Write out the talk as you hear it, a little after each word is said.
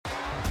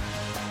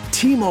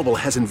T-Mobile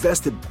has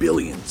invested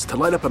billions to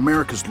light up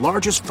America's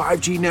largest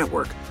 5G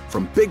network,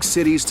 from big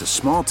cities to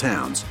small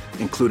towns,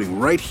 including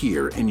right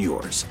here in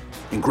yours.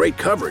 And great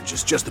coverage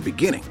is just the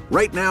beginning.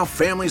 Right now,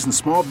 families and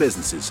small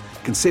businesses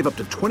can save up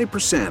to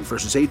 20%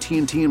 versus AT&T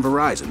and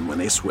Verizon when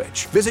they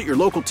switch. Visit your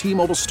local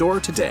T-Mobile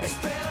store today.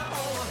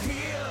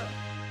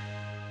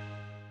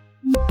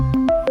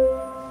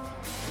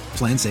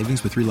 Plan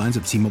savings with 3 lines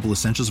of T-Mobile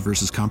Essentials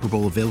versus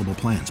comparable available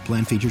plans.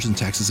 Plan features and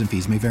taxes and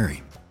fees may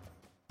vary.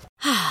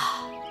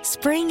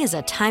 Spring is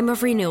a time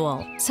of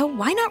renewal, so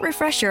why not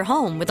refresh your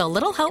home with a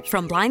little help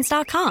from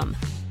Blinds.com?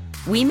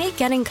 We make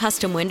getting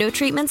custom window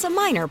treatments a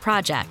minor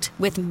project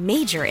with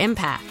major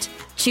impact.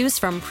 Choose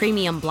from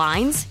premium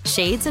blinds,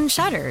 shades, and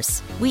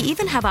shutters. We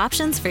even have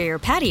options for your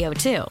patio,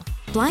 too.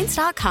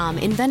 Blinds.com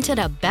invented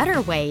a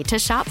better way to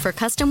shop for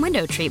custom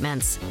window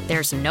treatments.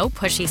 There's no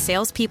pushy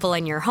salespeople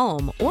in your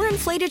home or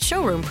inflated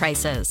showroom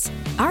prices.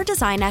 Our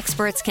design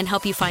experts can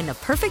help you find the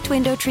perfect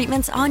window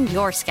treatments on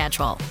your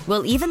schedule.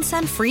 We'll even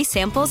send free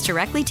samples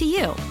directly to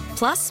you.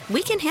 Plus,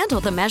 we can handle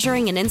the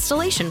measuring and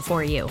installation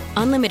for you.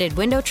 Unlimited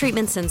window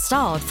treatments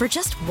installed for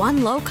just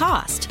one low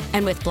cost.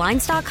 And with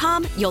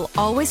Blinds.com, you'll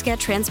always get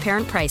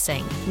transparent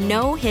pricing.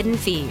 No hidden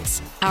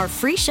fees. Our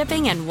free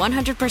shipping and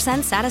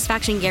 100%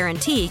 satisfaction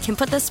guarantee can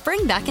put the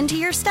spring back into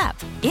your step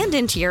and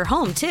into your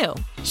home, too.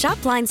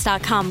 Shop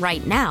Blinds.com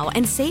right now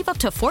and save up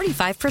to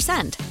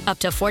 45%. Up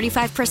to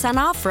 45%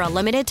 off for a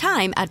limited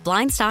time at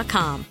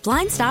Blinds.com.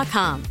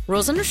 Blinds.com.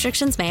 Rules and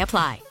restrictions may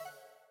apply.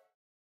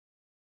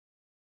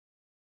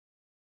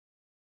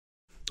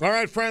 All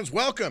right, friends,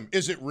 welcome.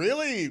 Is it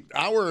really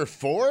hour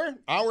 4?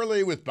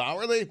 Hourly with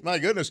Bowerly? My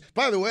goodness.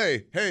 By the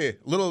way, hey,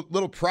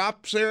 little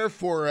props there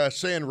for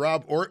saying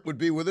Rob Ort would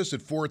be with us at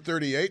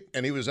 4:38,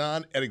 and he was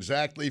on at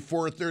exactly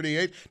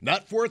 4:38.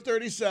 Not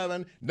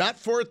 4:37, not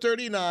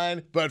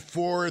 4:39, but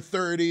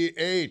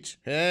 4:38.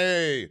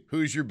 Hey,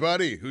 who's your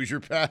buddy? Who's your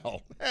pal?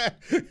 All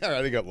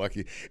right, I got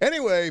lucky.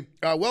 Anyway,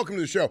 welcome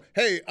to the show.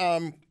 Hey,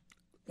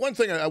 one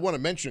thing I want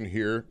to mention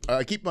here,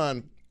 I keep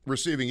on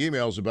receiving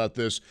emails about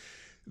this.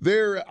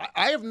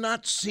 I have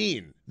not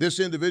seen this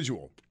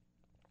individual,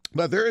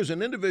 but there is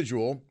an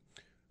individual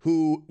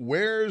who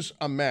wears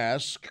a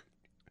mask,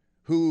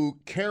 who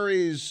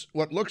carries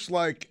what looks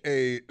like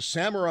a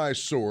samurai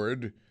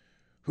sword,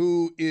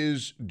 who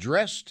is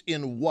dressed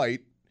in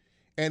white,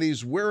 and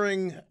he's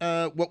wearing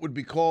what would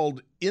be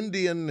called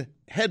Indian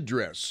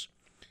headdress.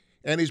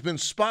 And he's been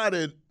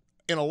spotted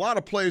in a lot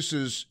of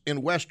places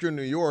in Western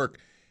New York,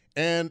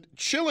 and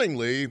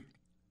chillingly,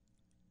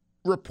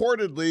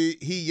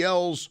 reportedly, he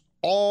yells,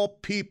 "All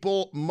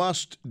people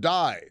must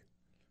die.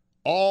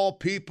 All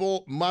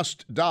people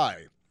must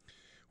die."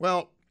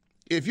 Well,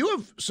 if you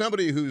have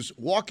somebody who's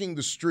walking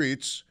the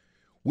streets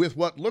with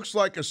what looks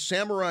like a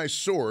samurai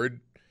sword,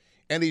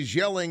 and he's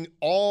yelling,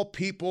 "All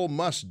people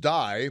must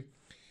die,"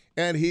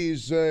 and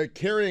he's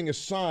carrying a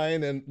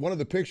sign, and one of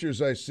the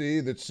pictures I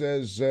see that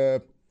says,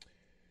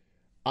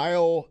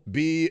 "I'll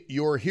be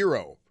your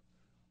hero.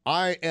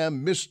 I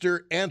am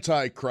Mr.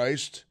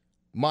 Antichrist.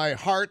 My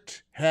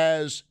heart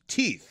has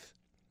teeth."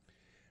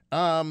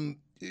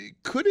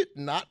 Could it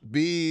not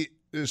be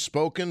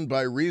spoken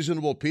by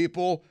reasonable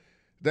people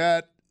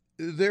that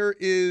there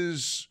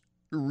is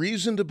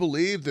reason to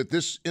believe that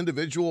this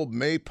individual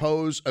may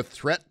pose a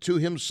threat to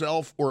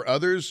himself or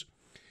others?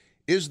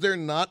 Is there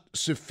not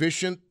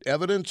sufficient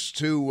evidence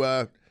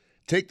to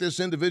take this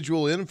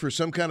individual in for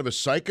some kind of a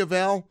psych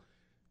eval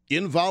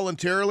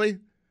involuntarily?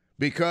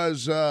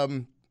 Because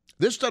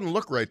this doesn't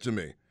look right to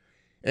me.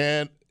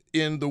 And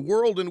in the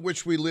world in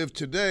which we live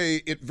today,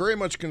 it very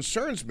much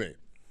concerns me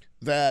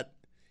that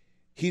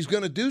he's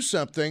going to do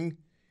something,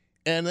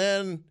 and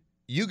then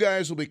you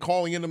guys will be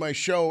calling into my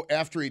show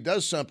after he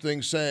does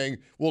something saying,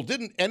 "Well,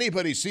 didn't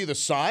anybody see the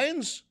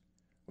signs?"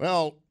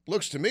 Well,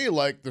 looks to me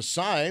like the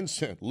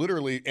signs,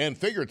 literally and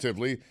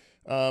figuratively,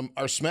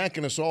 are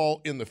smacking us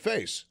all in the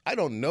face. I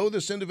don't know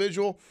this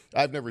individual.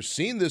 I've never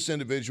seen this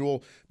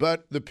individual,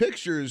 but the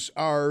pictures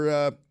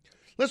are,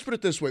 let's put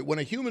it this way. When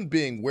a human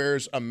being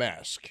wears a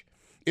mask,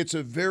 it's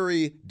a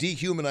very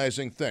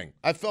dehumanizing thing.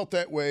 I felt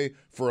that way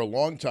for a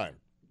long time.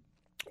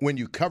 When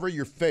you cover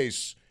your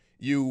face,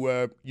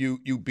 you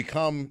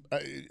become.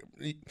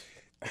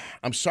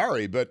 I'm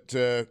sorry, but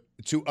to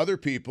other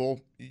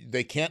people,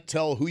 they can't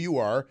tell who you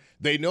are.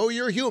 They know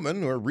you're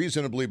human, or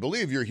reasonably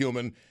believe you're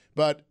human,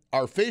 but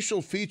our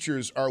facial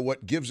features are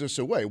what gives us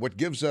away, what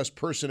gives us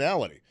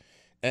personality.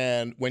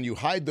 And when you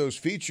hide those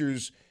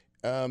features,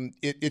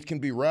 it can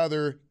be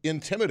rather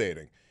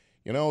intimidating.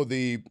 You know,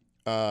 the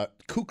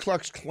Ku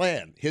Klux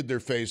Klan hid their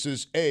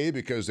faces, A,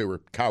 because they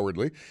were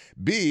cowardly,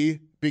 B,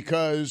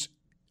 because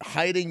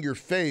hiding your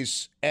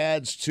face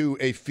adds to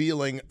a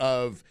feeling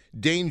of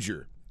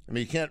danger. I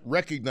mean, you can't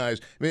recognize.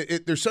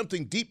 There's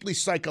something deeply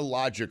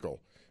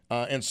psychological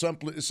and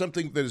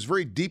something that is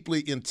very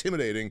deeply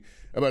intimidating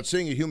about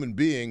seeing a human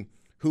being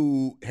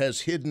who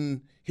has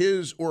hidden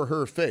his or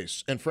her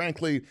face. And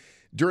frankly,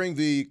 during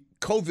the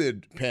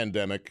COVID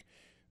pandemic,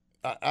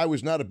 I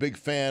was not a big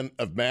fan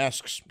of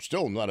masks,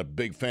 still not a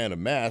big fan of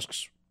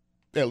masks.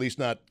 at least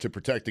not to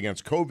protect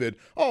against COVID.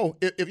 Oh,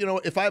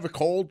 if I have a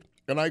cold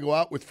and I go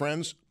out with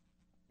friends,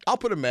 I'll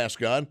put a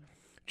mask on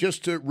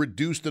just to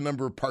reduce the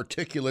number of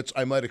particulates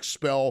I might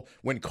expel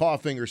when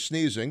coughing or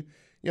sneezing.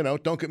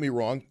 Don't get me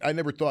wrong. I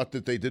never thought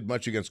that they did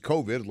much against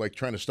COVID, like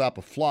trying to stop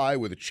a fly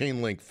with a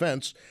chain link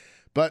fence.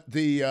 But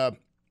the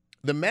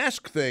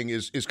mask thing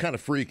is kind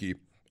of freaky,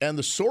 and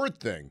the sword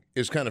thing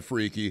is kind of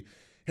freaky.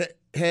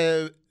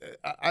 I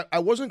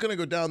wasn't going to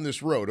go down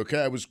this road,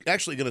 okay? I was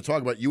actually going to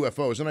talk about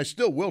UFOs, and I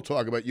still will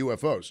talk about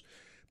UFOs.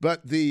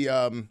 But the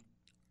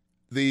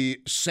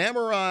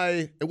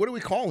samurai, what do we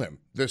call him?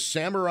 The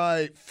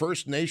samurai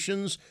First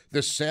Nations,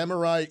 the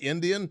samurai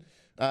Indian.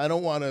 I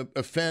don't want to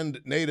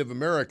offend Native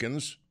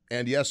Americans.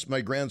 And yes,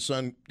 my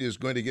grandson is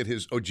going to get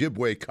his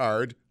Ojibwe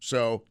card,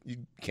 so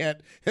you can't.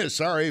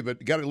 Sorry, but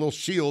you got a little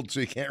shield, so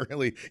you can't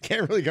really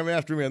come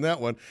after me on that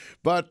one.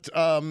 But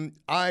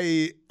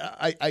I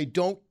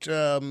don't.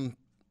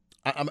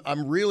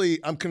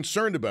 I'm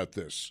concerned about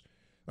this.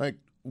 Like,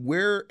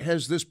 where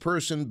has this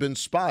person been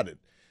spotted?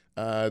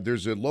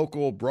 There's a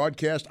local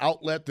broadcast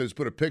outlet that's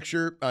put a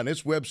picture on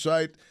its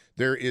website.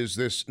 There is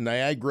this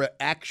Niagara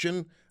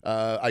Action.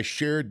 I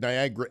shared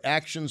Niagara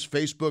Action's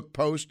Facebook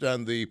post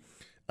on the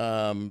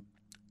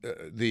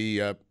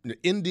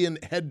Indian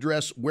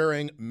headdress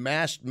wearing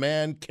masked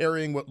man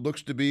carrying what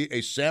looks to be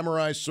a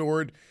samurai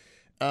sword.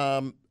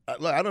 I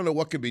don't know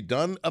what can be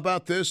done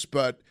about this,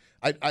 but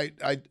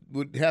I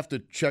would have to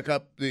check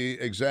up the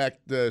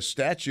exact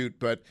statute.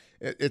 But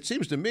it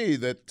seems to me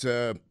that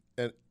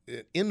an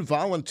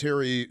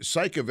involuntary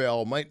psych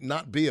eval might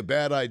not be a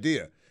bad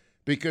idea.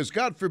 Because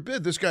God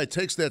forbid this guy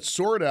takes that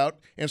sword out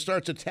and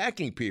starts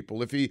attacking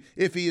people. If he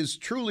is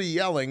truly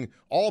yelling,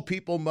 "All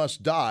people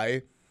must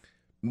die,"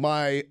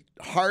 "My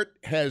heart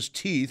has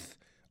teeth,"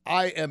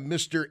 "I am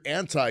Mr.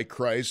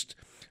 Antichrist,"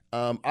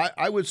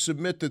 I would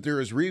submit that there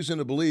is reason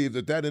to believe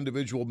that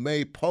individual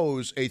may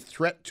pose a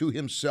threat to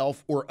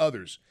himself or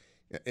others.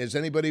 Does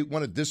anybody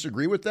want to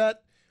disagree with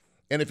that?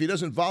 And if he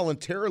doesn't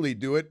voluntarily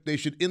do it, they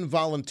should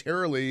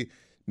involuntarily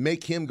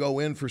make him go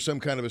in for some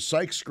kind of a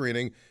psych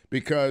screening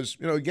because,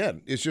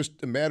 again, it's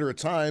just a matter of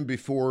time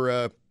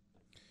before,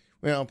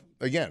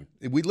 again,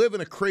 we live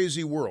in a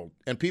crazy world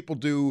and people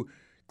do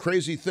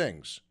crazy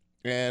things.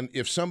 And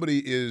if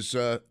somebody is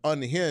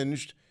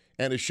unhinged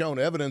and has shown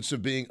evidence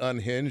of being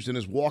unhinged and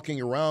is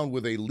walking around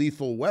with a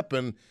lethal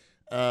weapon,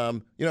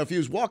 if he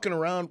was walking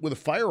around with a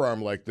firearm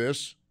like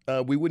this,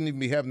 we wouldn't even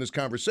be having this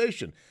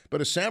conversation.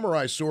 But a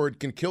samurai sword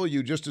can kill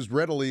you just as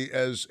readily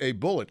as a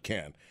bullet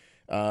can.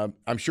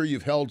 I'm sure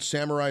you've held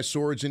samurai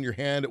swords in your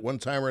hand at one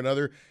time or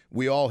another.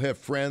 We all have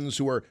friends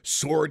who are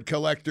sword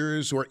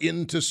collectors, who are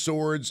into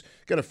swords.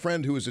 Got a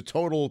friend who is a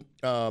total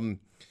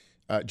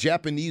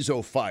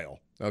Japanesophile.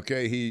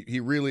 Okay,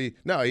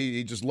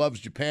 he just loves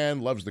Japan,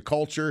 loves the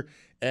culture,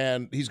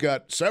 and he's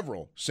got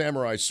several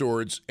samurai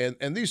swords.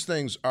 And these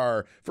things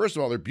are, first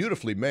of all, they're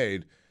beautifully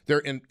made.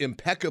 They're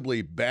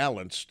impeccably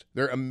balanced.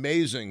 They're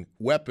amazing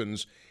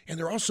weapons, and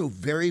they're also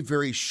very,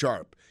 very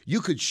sharp. You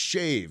could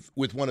shave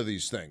with one of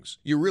these things.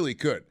 You really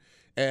could.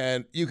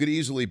 And you could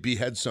easily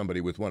behead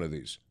somebody with one of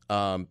these.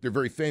 They're a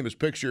very famous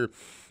picture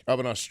of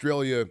an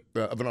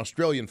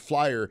Australian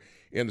flyer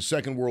in the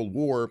Second World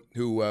War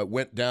who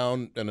went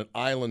down in an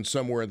island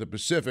somewhere in the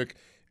Pacific.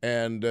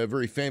 And a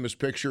very famous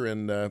picture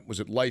in, was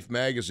it Life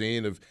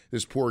magazine, of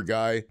this poor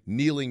guy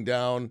kneeling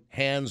down,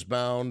 hands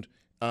bound,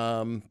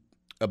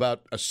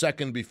 about a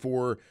second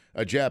before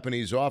a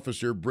Japanese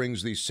officer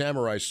brings the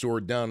samurai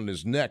sword down on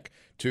his neck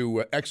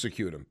to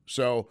execute him.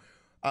 So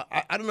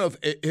I don't know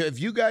have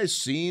you guys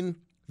seen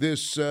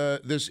this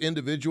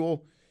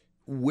individual?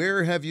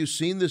 Where have you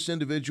seen this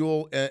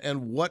individual,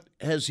 and what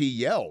has he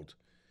yelled?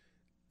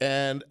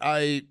 And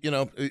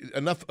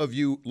enough of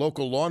you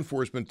local law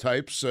enforcement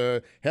types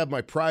have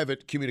my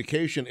private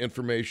communication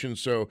information,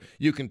 so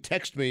you can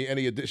text me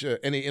any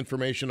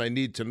information I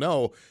need to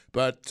know.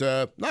 But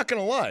not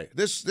going to lie,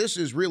 this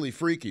is really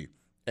freaky,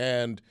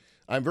 and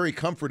I'm very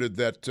comforted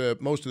that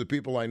most of the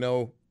people I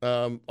know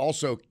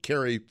also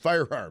carry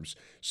firearms,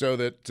 so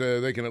that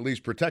they can at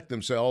least protect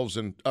themselves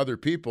and other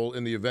people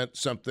in the event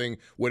something,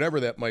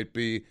 whatever that might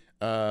be,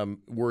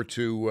 were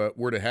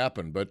to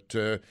happen. But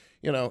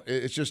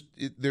it's just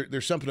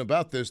there's something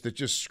about this that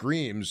just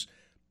screams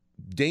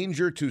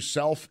danger to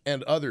self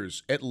and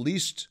others. At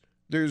least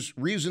there's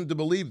reason to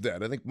believe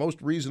that. I think most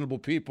reasonable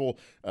people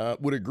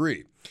would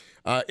agree.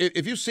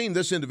 If you've seen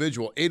this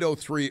individual,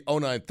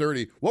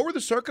 803-0930, what were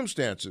the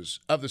circumstances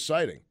of the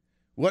sighting?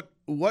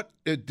 What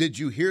did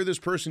you hear this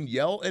person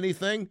yell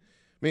anything?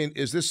 I mean,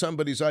 is this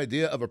somebody's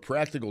idea of a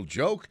practical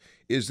joke?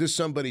 Is this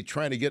somebody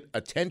trying to get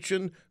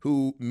attention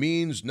who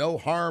means no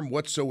harm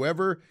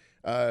whatsoever?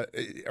 Are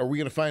we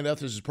going to find out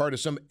this is part of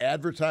some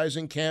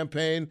advertising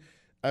campaign?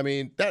 I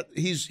mean, that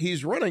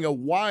he's running a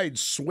wide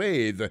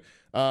swathe.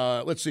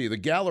 Let's see, the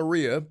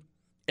Galleria,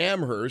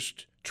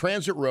 Amherst,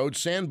 Transit Road,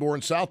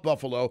 Sanborn, South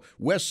Buffalo,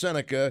 West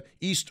Seneca,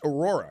 East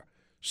Aurora.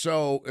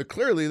 So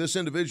clearly this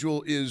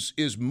individual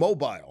is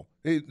mobile.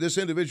 This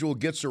individual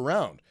gets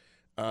around.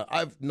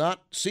 I've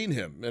not seen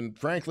him, and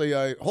frankly,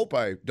 I hope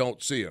I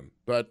don't see him.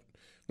 But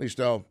least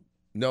I'll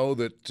know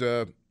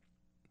that,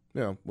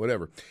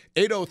 whatever.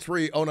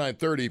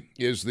 803-0930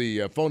 is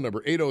the phone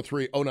number,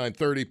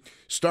 803-0930,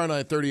 star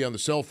 930 on the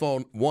cell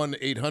phone,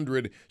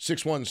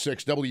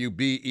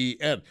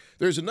 1-800-616-WBEN.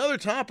 There's another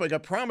topic I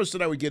promised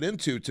that I would get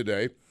into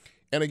today.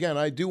 And again,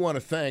 I do want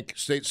to thank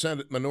State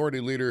Senate Minority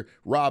Leader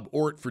Rob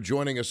Ortt for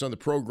joining us on the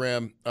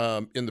program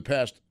in the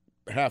past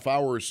half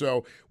hour or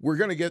so. We're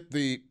going to get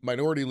the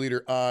minority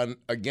leader on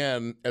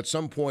again at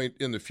some point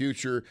in the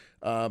future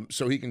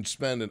so he can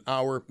spend an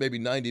hour, maybe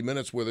 90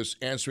 minutes with us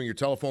answering your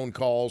telephone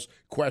calls,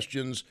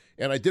 questions.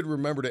 And I did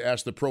remember to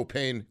ask the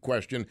propane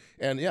question.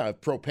 And yeah,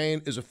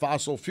 propane is a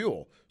fossil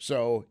fuel.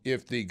 So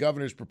if the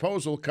governor's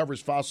proposal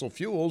covers fossil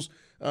fuels,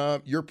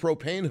 your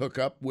propane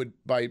hookup would,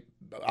 by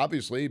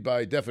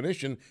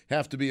definition,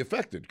 have to be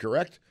affected,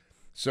 correct?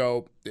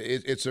 So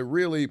it's a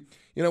really,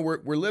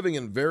 we're living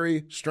in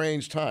very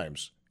strange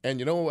times.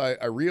 And,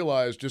 I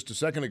realized just a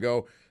second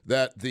ago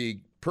that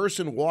the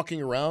person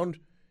walking around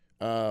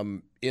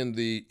in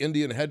the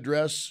Indian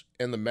headdress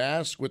and the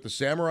mask with the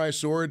samurai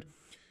sword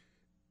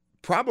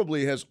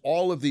probably has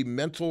all of the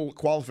mental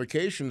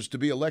qualifications to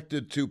be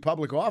elected to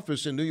public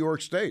office in New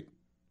York State.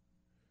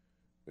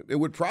 It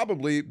would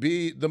probably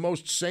be the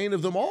most sane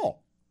of them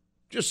all.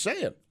 Just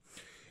saying.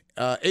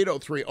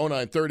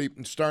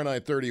 803-0930, star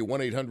 930,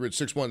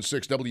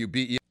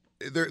 1-800-616-WBE.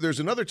 There's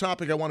another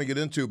topic I want to get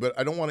into, but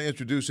I don't want to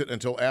introduce it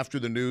until after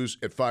the news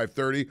at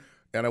 5:30,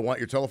 and I want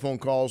your telephone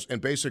calls.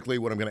 And basically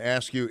what I'm going to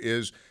ask you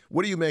is,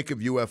 what do you make of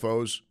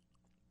UFOs?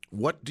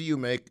 What do you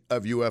make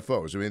of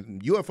UFOs? I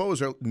mean,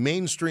 UFOs are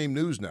mainstream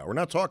news now. We're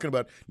not talking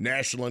about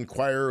National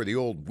Enquirer or the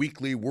old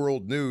Weekly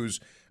World News.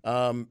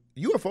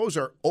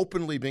 UFOs are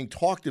openly being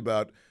talked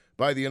about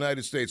by the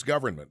United States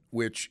government,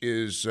 which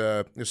is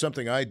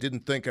something I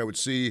didn't think I would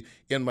see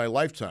in my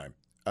lifetime.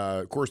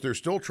 Of course, they're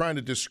still trying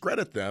to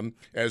discredit them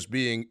as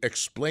being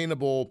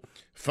explainable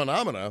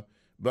phenomena,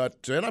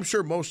 and I'm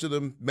sure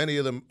many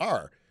of them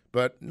are,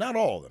 but not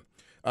all of them.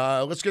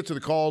 Let's get to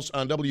the calls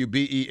on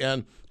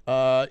WBEN.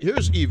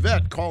 Here's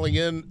Yvette calling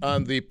in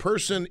on the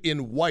person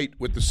in white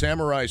with the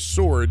samurai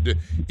sword.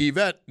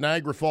 Yvette,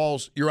 Niagara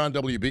Falls, you're on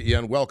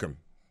WBEN. Welcome.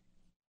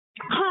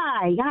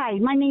 Hi.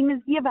 My name is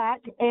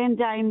Yvette,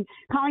 and I'm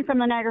calling from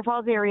the Niagara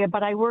Falls area,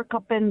 but I work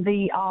up in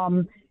the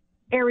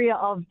area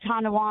of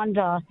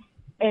Tonawanda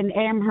and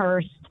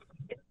Amherst.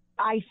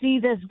 I see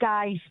this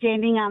guy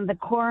standing on the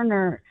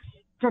corner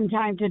from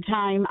time to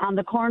time on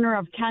the corner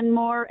of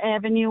Kenmore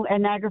Avenue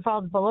and Niagara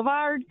Falls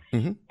Boulevard,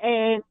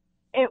 and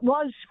it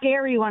was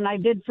scary when I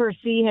did first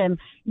see him.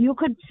 You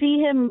could see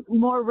him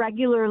more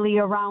regularly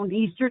around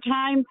Easter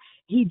time.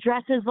 He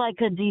dresses like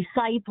a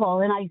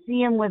disciple, and I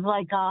see him with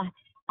like a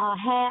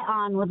hat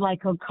on with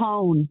like a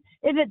cone.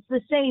 If it's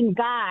the same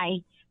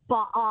guy,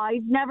 but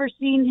I've never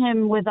seen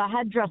him with a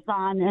headdress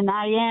on, and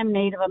I am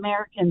Native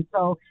American,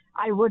 so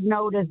I would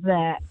notice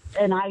that.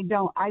 And I've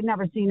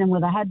never seen him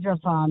with a headdress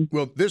on.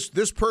 Well,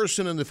 this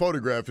person in the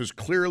photograph is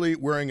clearly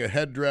wearing a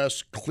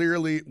headdress,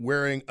 clearly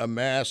wearing a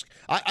mask.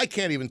 I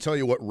can't even tell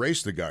you what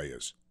race the guy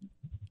is.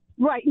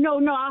 Right. No,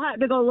 I'll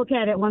have to go look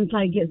at it once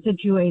I get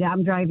situated.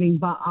 I'm driving,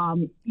 but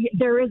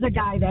there is a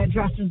guy that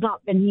dresses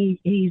up, and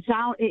he's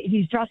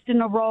dressed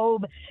in a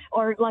robe,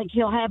 or like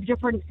he'll have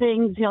different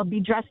things. He'll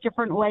be dressed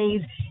different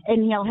ways,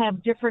 and he'll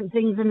have different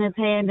things in his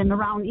hand. And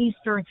around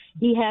Easter,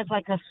 he has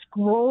like a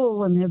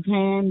scroll in his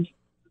hand,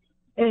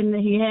 and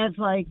he has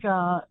like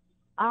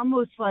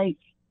almost like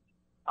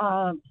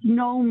a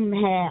gnome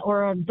hat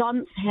or a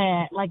dunce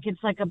hat, like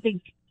it's like a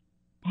big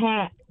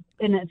hat,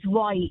 and it's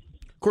white.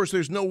 Of course,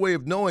 there's no way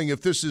of knowing if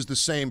this is the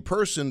same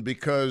person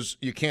because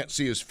you can't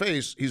see his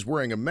face. He's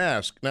wearing a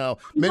mask. Now,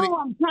 No,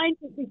 I'm trying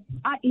to.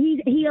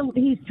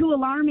 He's too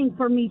alarming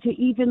for me to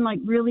even like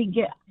really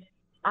get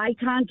eye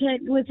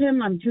contact with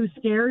him. I'm too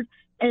scared,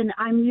 and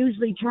I'm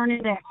usually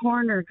turning that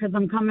corner because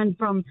I'm coming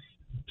from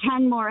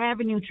Kenmore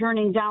Avenue,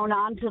 turning down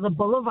onto the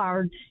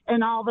boulevard,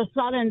 and all of a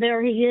sudden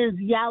there he is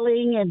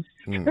yelling and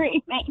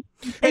screaming,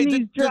 and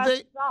he's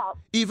dressed up.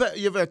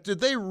 Yvette, did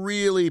they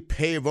really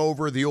pave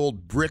over the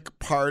old brick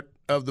part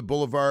of the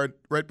boulevard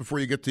right before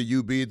you get to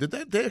UB? Did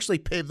they actually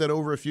pave that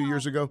over a few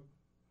years ago?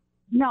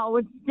 No,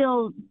 it's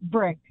still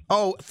brick.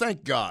 Oh,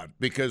 thank God,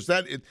 because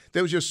that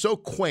was just so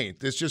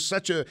quaint. It's just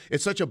such a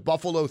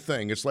Buffalo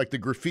thing. It's like the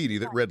graffiti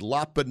that read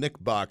Lapa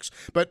Nick Box.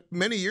 But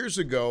many years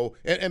ago,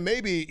 and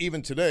maybe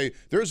even today,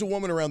 there's a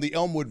woman around the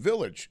Elmwood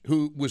Village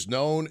who was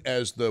known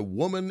as the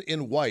woman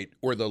in white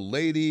or the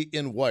lady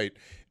in white.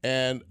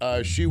 And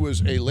she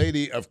was a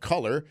lady of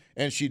color,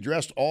 and she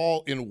dressed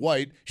all in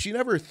white. She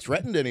never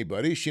threatened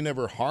anybody. She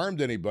never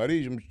harmed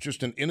anybody. She was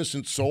just an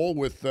innocent soul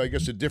with, I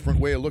guess, a different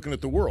way of looking at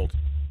the world.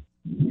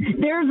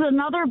 There's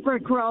another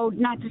brick road,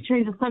 not to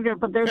change the subject,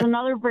 but there's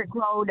another brick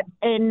road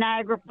in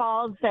Niagara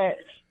Falls that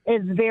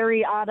is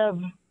very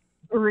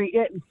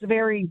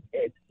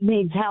it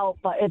needs help,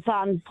 but it's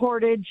on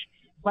Portage,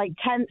 like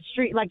 10th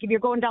Street. Like if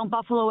you're going down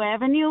Buffalo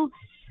Avenue,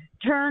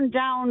 turn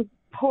down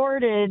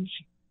Portage,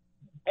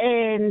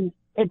 and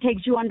it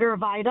takes you under a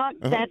viaduct.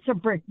 That's a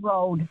brick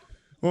road.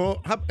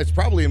 Well, it's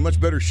probably in much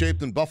better shape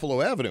than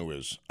Buffalo Avenue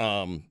is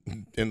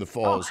in the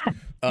Falls.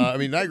 I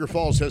mean, Niagara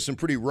Falls has some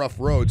pretty rough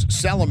roads.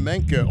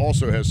 Salamanca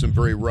also has some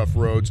very rough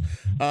roads.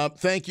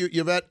 Thank you,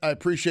 Yvette. I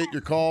appreciate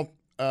your call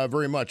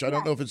very much. I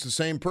don't know if it's the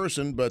same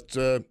person, but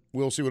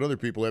we'll see what other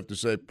people have to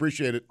say.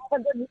 Appreciate it. Have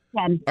a good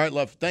weekend. All right,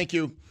 love. Thank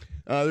you.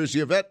 There's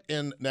Yvette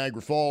in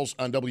Niagara Falls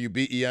on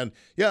WBEN.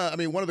 Yeah, I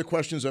mean, one of the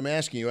questions I'm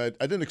asking you, I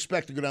didn't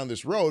expect to go down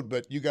this road,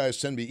 but you guys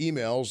send me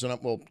emails, and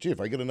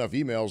if I get enough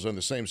emails on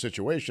the same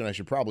situation, I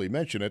should probably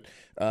mention it.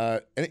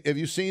 Have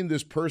you seen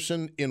this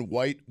person in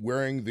white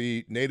wearing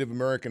the Native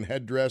American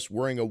headdress,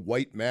 wearing a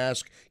white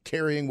mask,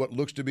 carrying what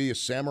looks to be a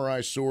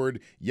samurai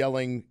sword,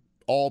 yelling,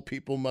 "All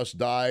people must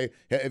die"?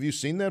 Have you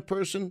seen that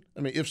person?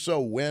 I mean, if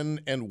so, when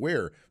and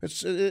where?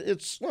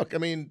 Look, I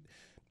mean,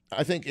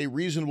 I think a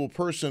reasonable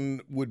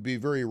person would be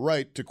very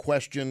right to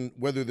question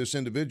whether this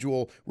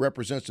individual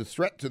represents a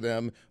threat to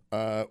them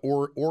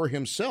or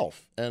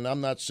himself. And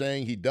I'm not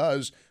saying he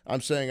does. I'm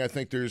saying I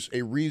think there's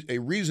a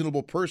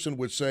reasonable person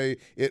would say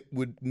it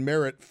would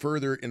merit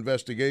further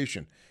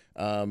investigation.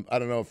 I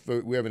don't know if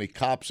we have any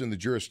cops in the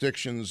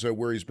jurisdictions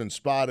where he's been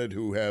spotted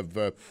who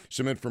have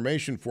some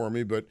information for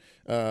me, but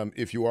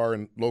if you are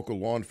in local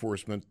law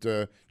enforcement,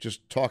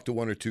 just talk to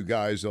one or two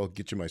guys. They'll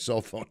get you my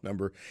cell phone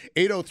number.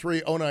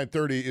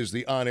 803-0930 is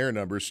the on-air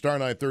number, star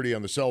 930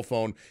 on the cell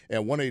phone,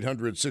 and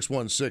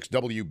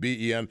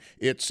 1-800-616-WBEN.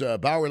 It's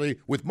Bauerle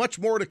with much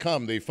more to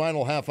come, the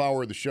final half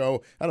hour of the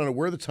show. I don't know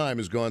where the time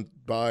has gone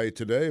by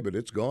today, but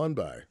it's gone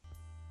by.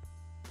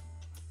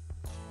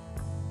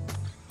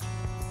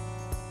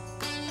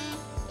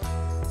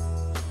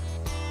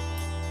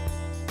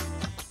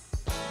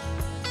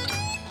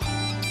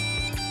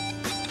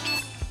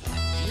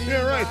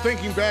 Yeah, right.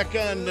 Thinking back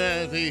on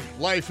the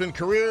life and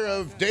career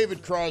of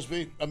David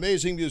Crosby,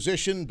 amazing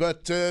musician,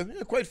 but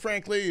quite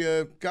frankly,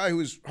 a guy who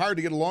was hard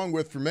to get along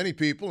with for many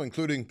people,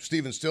 including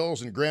Stephen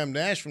Stills and Graham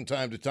Nash from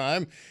time to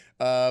time.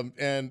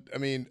 And, I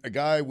mean, a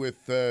guy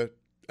with a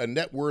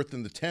net worth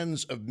in the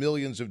tens of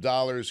millions of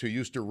dollars who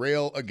used to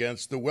rail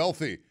against the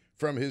wealthy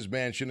from his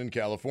mansion in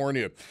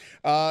California.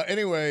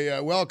 Anyway,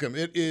 welcome.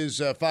 It is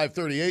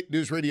 5:38,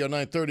 News Radio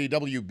 930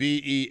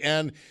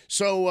 WBEN.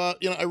 So,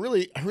 I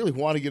really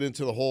want to get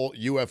into the whole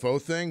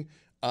UFO thing,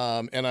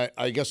 and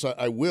I guess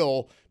I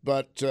will.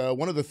 But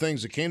one of the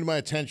things that came to my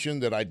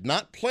attention that I'd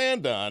not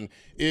planned on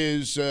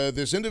is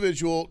this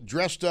individual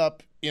dressed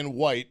up in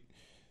white,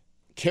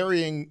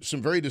 carrying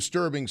some very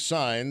disturbing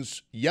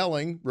signs,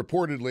 yelling,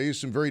 reportedly,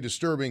 some very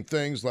disturbing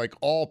things like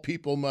 "All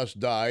people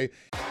must die."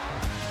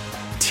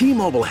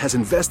 T-Mobile has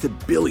invested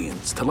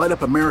billions to light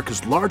up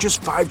America's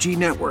largest 5G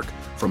network,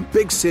 from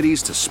big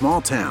cities to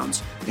small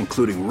towns,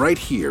 including right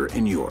here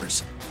in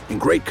yours.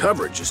 And great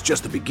coverage is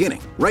just the beginning.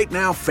 Right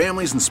now,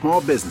 families and small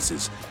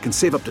businesses can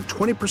save up to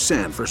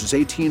 20% versus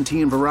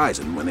AT&T and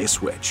Verizon when they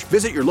switch.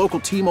 Visit your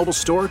local T-Mobile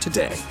store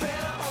today.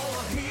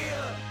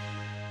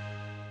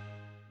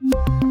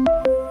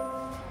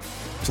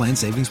 Plan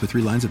savings with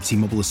 3 lines of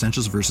T-Mobile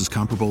Essentials versus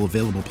comparable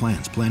available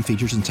plans. Plan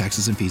features and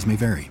taxes and fees may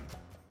vary.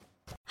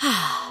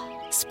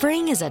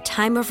 Spring is a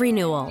time of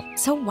renewal,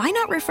 so why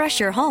not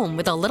refresh your home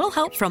with a little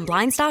help from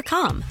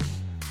Blinds.com?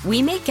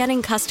 We make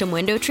getting custom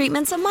window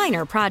treatments a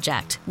minor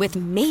project with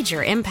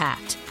major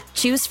impact.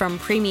 Choose from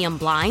premium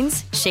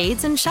blinds,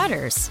 shades, and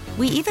shutters.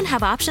 We even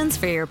have options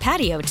for your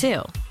patio,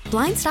 too.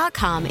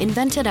 Blinds.com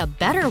invented a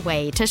better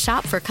way to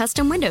shop for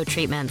custom window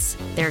treatments.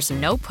 There's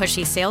no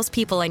pushy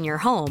salespeople in your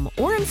home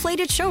or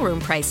inflated showroom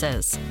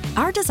prices.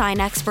 Our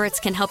design experts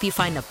can help you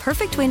find the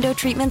perfect window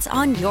treatments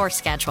on your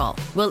schedule.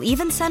 We'll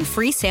even send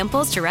free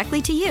samples directly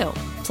to you.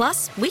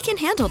 Plus, we can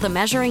handle the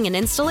measuring and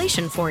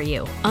installation for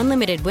you.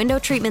 Unlimited window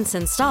treatments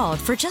installed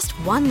for just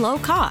one low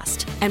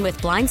cost. And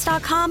with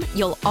Blinds.com,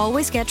 you'll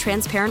always get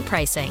transparent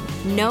pricing.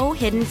 No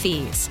hidden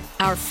fees.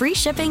 Our free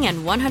shipping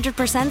and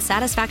 100%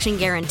 satisfaction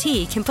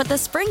guarantee can put the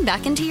spring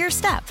back into your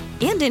step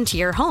and into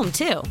your home,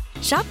 too.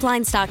 Shop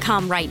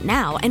Blinds.com right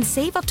now and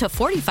save up to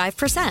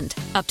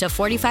 45%. Up to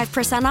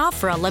 45% off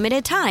for a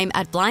limited time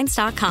at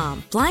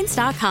Blinds.com.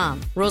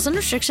 Blinds.com. Rules and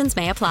restrictions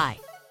may apply.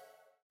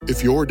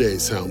 If your day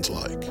sounds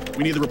like...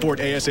 We need the report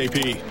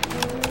ASAP.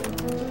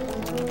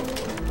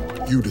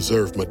 You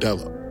deserve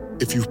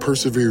Modelo. If you've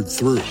persevered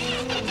through...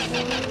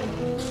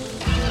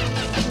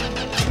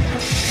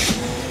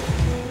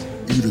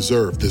 You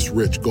deserve this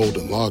rich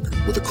golden lager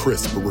with a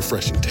crisp but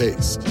refreshing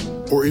taste.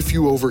 Or if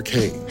you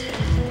overcame... 2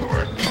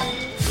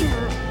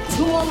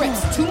 more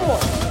reps, 2 more.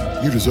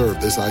 You deserve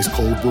this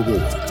ice-cold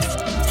reward.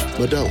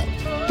 Modelo,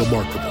 the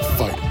Remarkable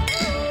Fighter.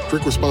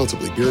 Drink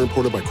responsibly. Beer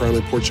imported by Crown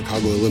Imports,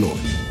 Chicago, Illinois.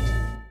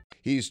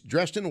 He's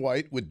dressed in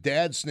white with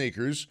dad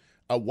sneakers,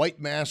 a white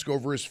mask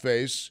over his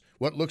face,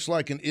 what looks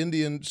like an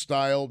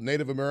Indian-style,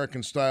 Native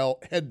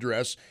American-style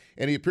headdress,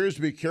 and he appears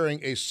to be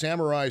carrying a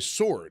samurai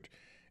sword.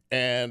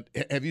 And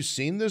have you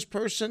seen this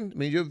person? I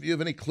mean, you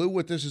have any clue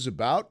what this is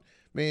about?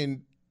 I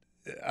mean,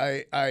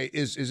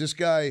 is this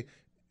guy,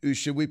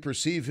 should we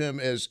perceive him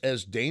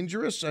as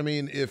dangerous? I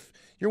mean, if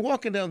you're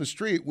walking down the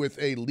street with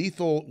a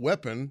lethal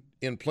weapon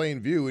in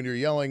plain view and you're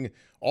yelling,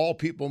 "All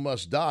people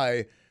must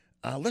die,"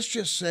 let's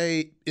just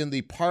say in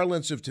the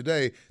parlance of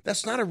today,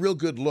 that's not a real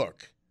good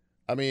look.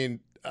 I mean,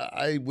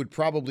 I would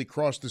probably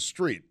cross the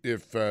street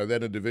if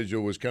that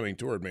individual was coming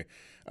toward me.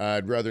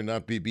 I'd rather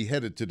not be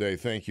beheaded today.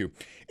 Thank you.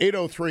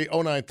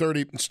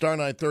 803-0930, star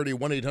 930,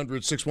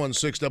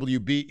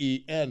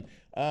 1-800-616-WBEN.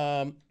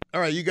 All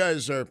right, you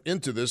guys are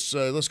into this.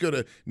 Let's go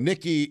to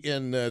Nikki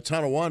in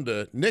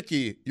Tonawanda.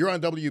 Nikki, you're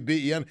on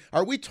WBEN.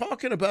 Are we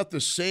talking about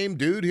the same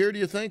dude here, do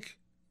you think?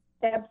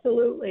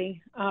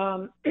 Absolutely.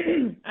 I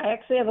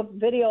actually have a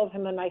video of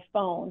him on my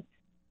phone.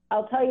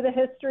 I'll tell you the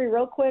history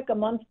real quick.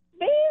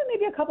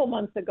 Maybe a couple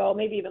months ago,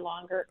 maybe even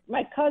longer,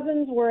 my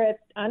cousins were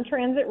on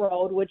Transit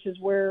Road, which is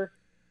where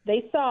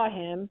they saw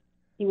him.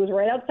 He was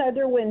right outside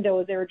their window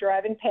as they were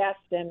driving past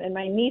him, and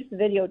my niece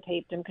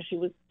videotaped him because she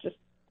was just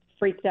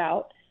freaked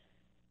out.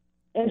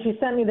 And she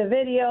sent me the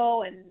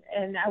video,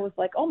 and I was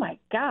like, oh, my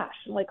gosh,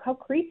 like, how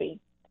creepy.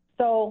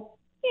 So,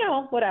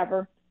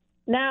 whatever.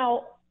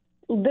 Now,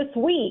 this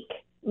week,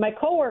 my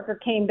coworker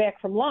came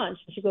back from lunch,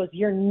 and she goes,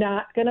 you're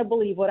not going to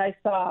believe what I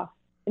saw.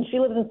 And she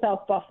lives in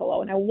South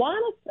Buffalo. And I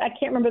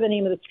can't remember the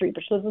name of the street,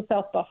 but she lives in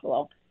South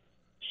Buffalo.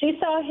 She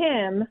saw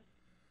him.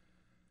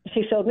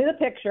 She showed me the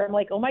picture. I'm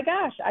like, oh, my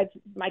gosh,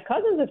 my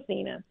cousins have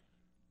seen him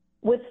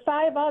with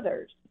 5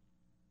 others,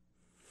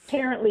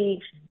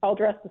 apparently all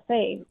dressed the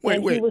same.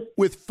 Wait,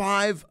 with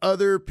 5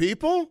 other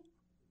people?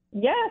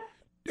 Yes.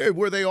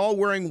 Were they all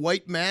wearing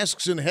white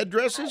masks and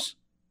headdresses?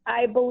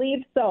 I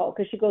believe so,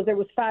 because she goes, there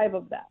was 5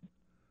 of them.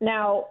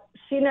 Now,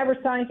 she never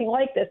saw anything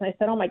like this. And I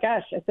said, oh, my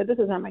gosh. I said, this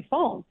is on my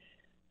phone.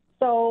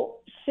 So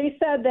she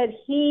said that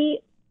he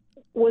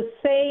was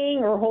saying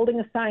or holding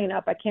a sign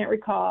up, I can't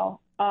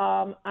recall,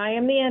 I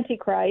am the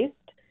Antichrist,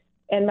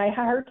 and my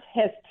heart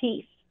has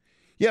teeth.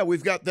 Yeah,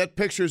 we've got that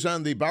picture's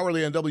on the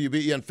Bowerly on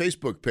WBEN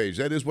Facebook page.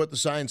 That is what the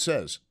sign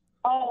says.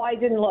 Oh, I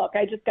didn't look.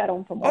 I just got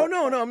home from work. Oh,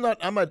 no,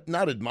 I'm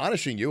not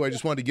admonishing you. I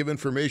just wanted to give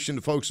information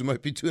to folks who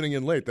might be tuning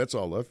in late. That's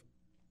all, love.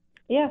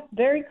 Yeah,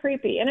 very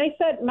creepy. And I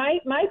said, my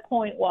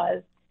point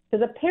was,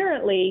 because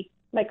apparently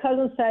my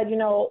cousin said,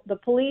 the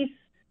police,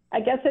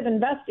 I guess, have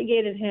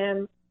investigated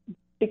him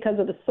because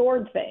of the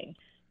sword thing,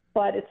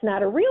 but it's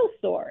not a real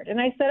sword.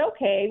 And I said,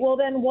 okay, well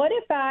then what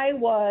if I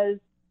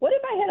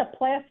had a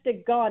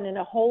plastic gun in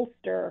a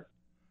holster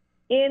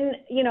in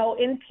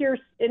pure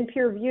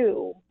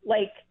view?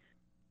 Like,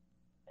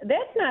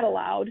 that's not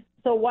allowed.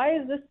 So why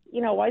is this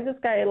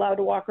guy allowed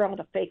to walk around with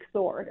a fake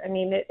sword? I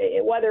mean,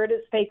 whether it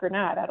is fake or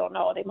not, I don't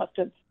know. They must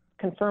have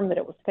confirmed that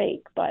it was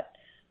fake, but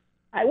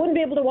I wouldn't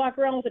be able to walk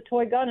around with a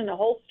toy gun in a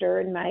holster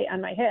on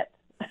my hip.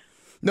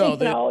 No,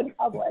 in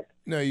public.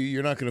 No,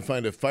 you're not going to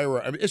find a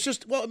firearm. I mean, it's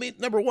just,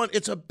 number one,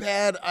 it's a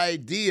bad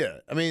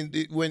idea. I mean,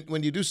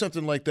 when you do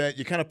something like that,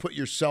 you kind of put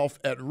yourself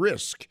at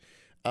risk,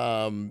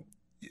 thus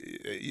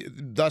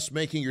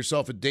making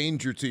yourself a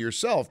danger to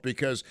yourself.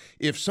 Because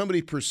if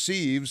somebody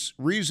perceives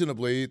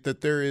reasonably that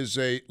there is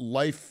a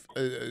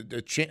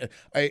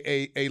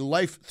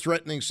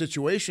life-threatening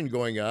situation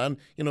going on,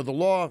 the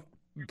law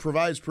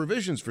provides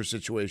provisions for a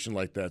situation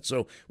like that.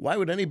 So why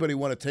would anybody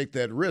want to take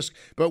that risk?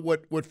 But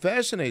what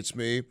fascinates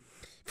me,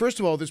 first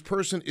of all, this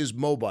person is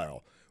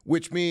mobile,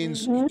 which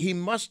means he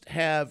must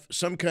have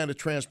some kind of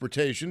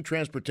transportation.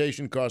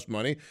 Transportation costs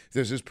money.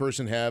 Does this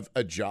person have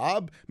a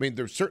job? I mean,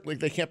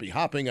 they can't be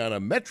hopping on a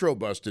metro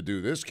bus to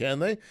do this, can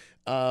they?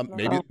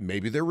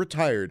 Maybe they're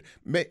retired.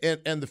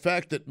 And the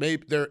fact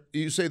that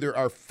you say there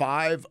are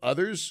 5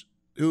 others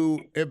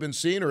who have been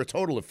seen, or a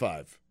total of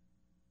 5?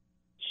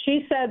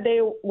 She said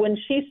when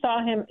she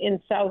saw him in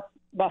South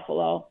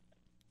Buffalo,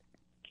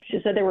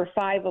 she said there were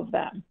 5 of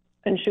them,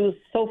 and she was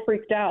so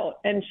freaked out.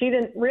 And she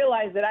didn't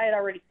realize that I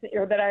already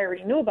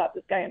knew about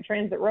this guy on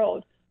Transit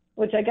Road,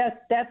 which I guess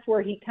that's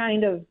where he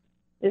kind of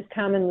is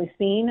commonly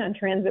seen, on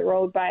Transit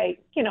Road by,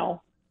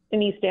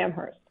 in East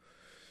Amherst.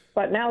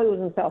 But now he was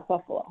in South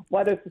Buffalo.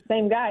 Whether it's the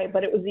same guy,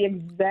 but it was the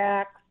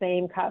exact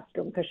same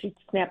costume, because she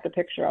snapped a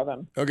picture of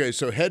him. Okay,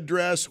 so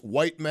headdress,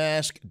 white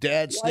mask,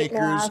 dad sneakers,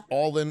 mask,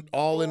 all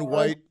in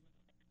white.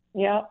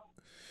 Yep.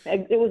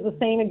 It was the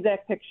same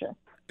exact picture.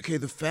 Okay,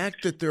 the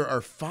fact that there are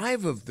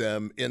 5 of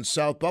them in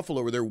South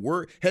Buffalo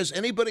has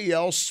anybody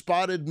else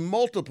spotted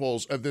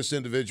multiples of this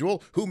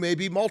individual who may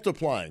be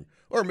multiplying?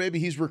 Or maybe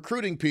he's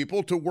recruiting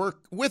people to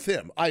work with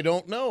him. I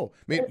don't know.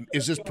 I mean,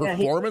 is this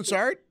performance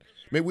art?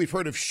 Maybe we've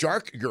heard of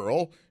Shark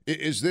Girl.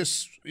 Is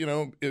this,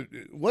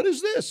 what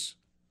is this?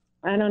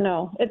 I don't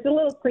know. It's a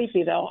little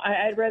creepy, though.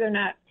 I'd rather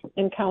not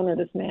encounter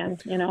this man,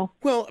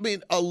 Well, I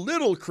mean, a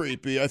little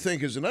creepy, I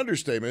think, is an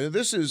understatement.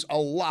 This is a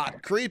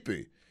lot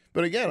creepy.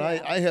 But again,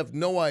 I have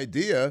no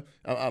idea.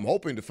 I'm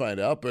hoping to find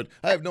out, but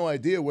I have no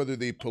idea whether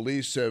the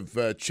police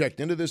have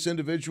checked into this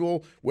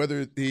individual,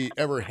 whether he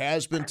ever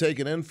has been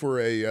taken in for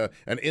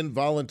an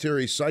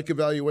involuntary psych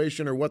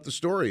evaluation, or what the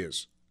story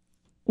is.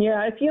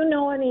 Yeah, if you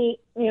know any,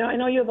 I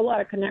know you have a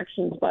lot of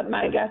connections, but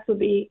my guess would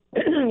be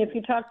if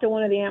you talk to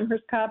one of the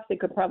Amherst cops, they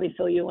could probably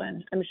fill you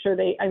in. I'm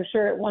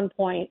sure at one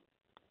point,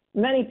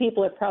 many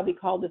people have probably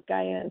called this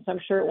guy in, so I'm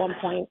sure at one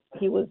point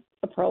he was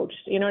approached,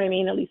 you know what I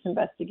mean, at least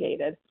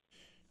investigated.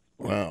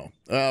 Wow.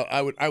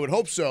 I would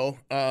hope so.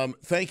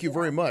 Thank you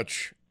very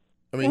much.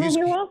 I mean,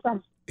 you're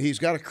welcome. He's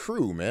got a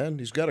crew, man.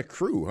 He's got a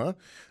crew, huh?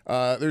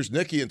 There's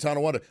Nikki in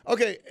Tonawanda.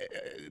 Okay,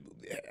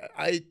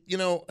 I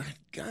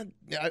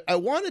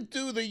want to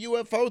do the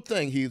UFO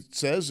thing. He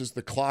says as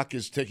the clock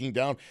is ticking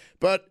down,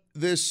 but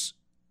this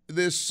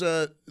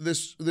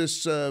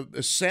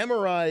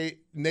samurai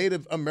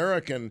Native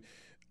American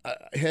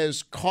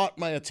has caught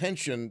my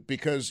attention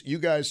because you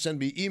guys send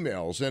me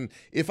emails. And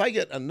if I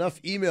get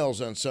enough emails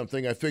on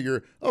something, I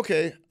figure,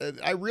 okay,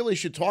 I really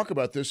should talk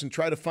about this and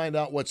try to find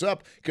out what's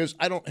up because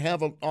I don't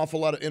have an awful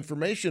lot of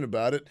information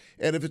about it.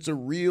 And if it's a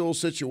real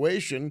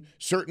situation,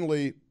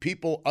 certainly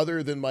people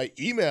other than my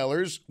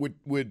emailers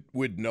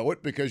would know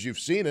it because you've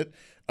seen it.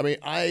 I mean,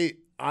 I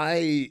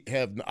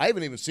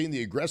haven't even seen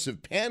the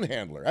aggressive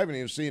panhandler. I haven't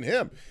even seen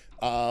him.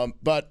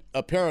 But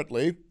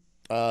apparently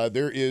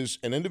there is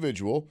an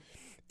individual.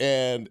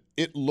 And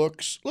it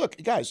looks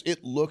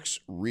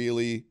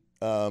really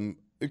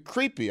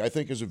creepy, I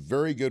think is a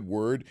very good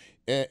word.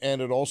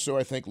 And it also,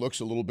 I think, looks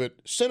a little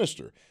bit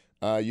sinister.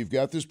 You've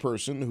got this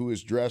person who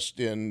is dressed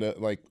in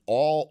like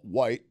all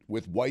white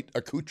with white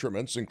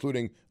accoutrements,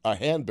 including a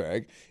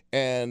handbag.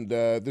 And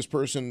this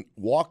person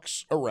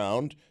walks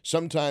around,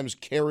 sometimes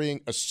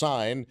carrying a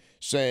sign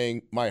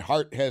saying, "My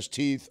heart has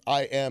teeth,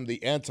 I am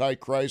the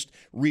Antichrist,"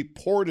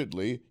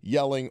 reportedly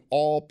yelling,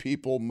 "All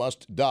people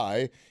must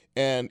die,"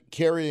 and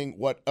carrying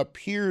what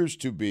appears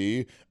to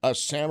be a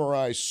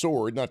samurai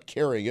sword, not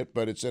carrying it,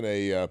 but it's in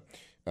a,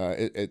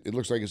 it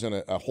looks like it's in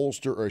a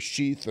holster or a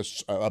sheath,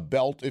 a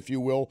belt, if you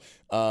will,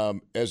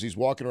 as he's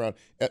walking around.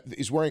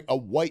 He's wearing a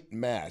white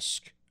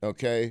mask,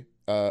 okay,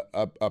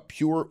 a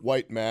pure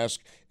white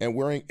mask, and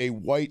wearing a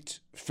white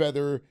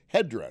feather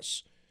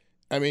headdress.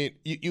 I mean,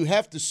 you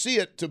have to see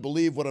it to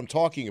believe what I'm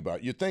talking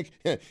about. You think,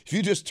 if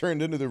you just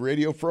turned into the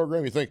radio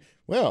program, you think,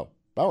 well,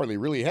 Bauerle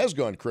really has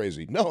gone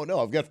crazy. No,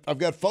 I've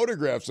got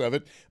photographs of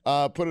it.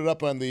 Put it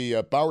up on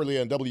the Bauerle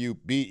on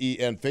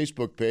WBEN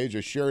Facebook page.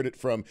 I shared it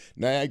from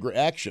Niagara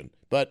Action.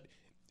 But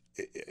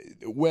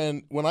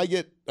when I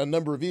get a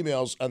number of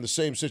emails on the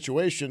same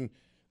situation,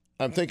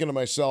 I'm thinking to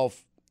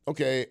myself,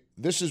 okay,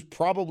 this is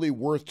probably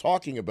worth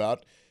talking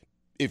about.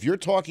 If you're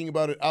talking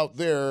about it out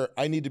there,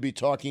 I need to be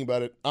talking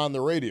about it on the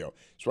radio.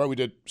 That's why we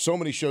did so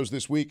many shows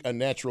this week on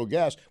natural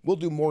gas. We'll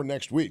do more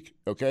next week,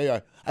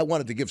 okay? I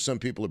wanted to give some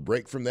people a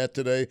break from that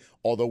today,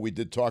 although we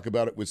did talk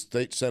about it with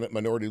State Senate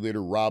Minority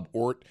Leader Rob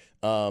Ort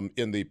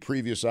in the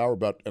previous hour,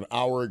 about an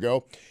hour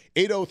ago.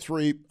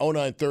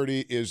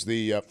 803-0930 is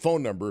the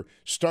phone number,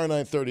 star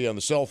 930 on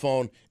the cell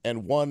phone,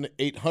 and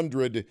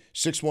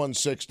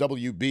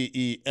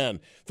 1-800-616-WBEN.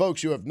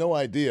 Folks, you have no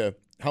idea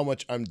how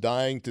much I'm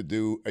dying to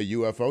do a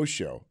UFO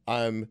show.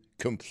 I'm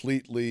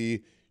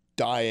completely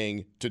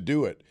dying to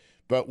do it.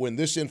 But when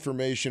this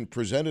information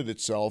presented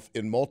itself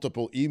in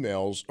multiple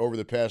emails over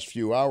the past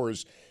few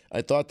hours,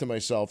 I thought to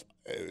myself,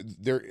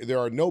 there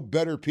are no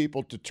better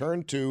people to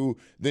turn to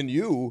than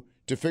you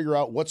to figure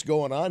out what's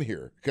going on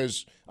here.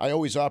 Because I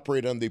always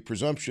operate on the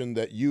presumption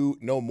that you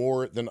know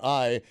more than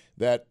I,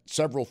 that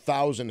several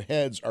thousand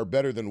heads are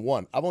better than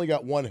one. I've only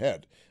got one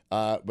head.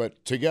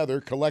 But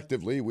together,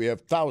 collectively, we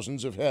have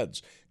thousands of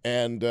heads.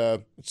 And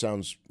it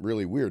sounds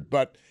really weird.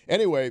 But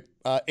anyway,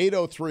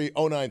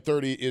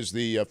 803-0930 is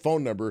the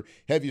phone number.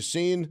 Have you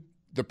seen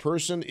the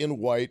person in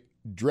white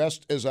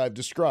dressed as I've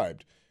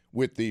described,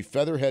 with the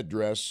feather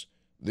headdress,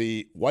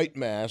 the white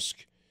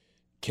mask,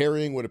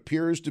 carrying what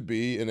appears to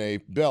be in a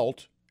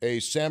belt a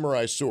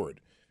samurai sword?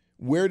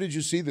 Where did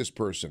you see this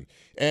person?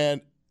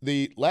 And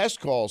the last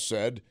call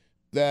said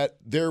that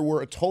there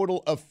were a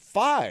total of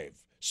 5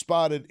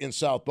 spotted in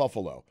South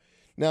Buffalo.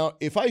 Now,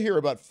 if I hear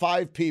about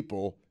 5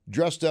 people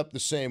dressed up the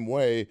same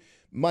way,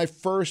 my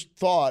first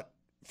thought,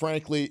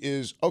 frankly,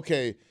 is,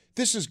 okay,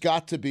 this has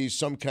got to be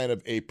some kind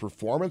of a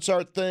performance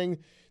art thing.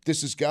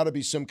 This has got to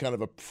be some kind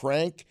of a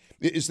prank.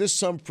 Is this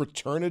some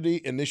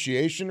fraternity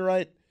initiation,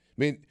 right? I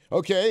mean,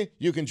 okay,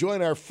 you can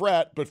join our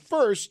frat, but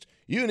first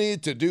you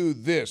need to do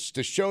this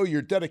to show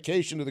your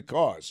dedication to the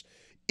cause.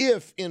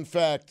 If, in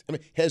fact, I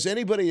mean, has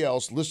anybody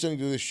else listening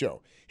to this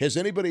show, has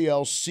anybody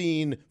else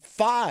seen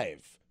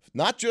 5,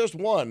 not just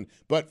 1,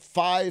 but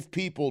 5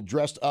 people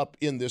dressed up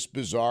in this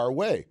bizarre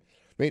way?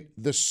 I mean,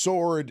 the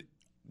sword,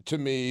 to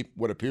me,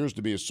 what appears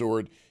to be a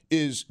sword,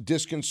 is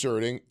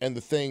disconcerting, and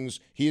the things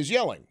he is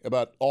yelling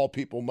about, all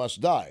people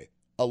must die,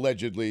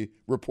 allegedly,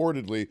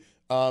 reportedly,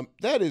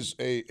 that is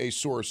a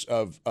source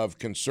of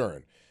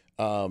concern.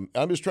 I'm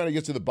just trying to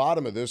get to the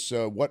bottom of this,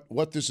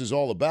 what this is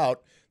all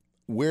about,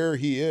 where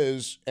he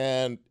is,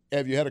 and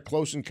have you had a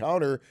close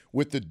encounter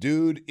with the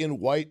dude in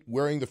white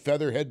wearing the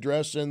feather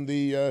headdress and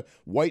the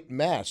white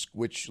mask,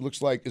 which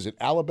looks like, is it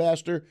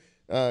alabaster?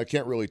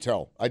 Can't really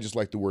tell. I just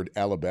like the word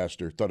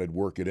alabaster. Thought I'd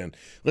work it in.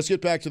 Let's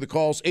get back to the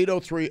calls.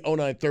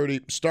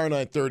 803-0930, star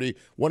 930,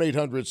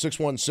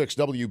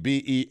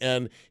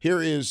 1-800-616-WBEN.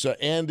 Here is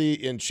Andy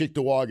in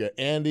Cheektowaga.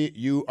 Andy,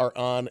 you are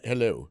on.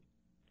 Hello.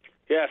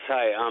 Yes,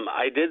 hi.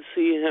 I did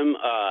see him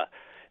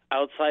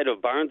outside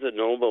of Barnes &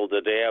 Noble the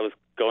day I was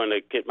going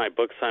to get my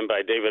book signed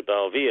by David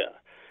Belvia.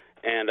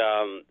 and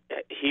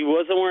he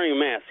wasn't wearing a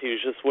mask. He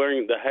was just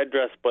wearing the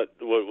headdress. But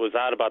what was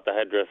odd about the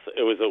headdress,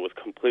 it was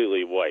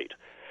completely white,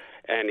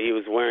 and he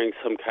was wearing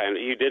some kind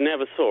of. He didn't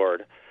have a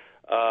sword,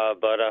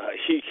 but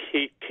he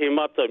came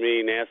up to me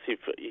and asked if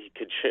he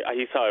could.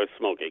 He saw I was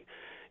smoking.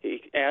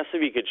 He asked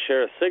if he could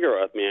share a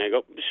cigarette with me. I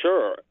go,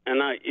 sure.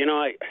 And I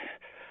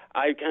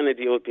kind of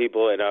deal with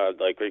people in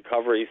like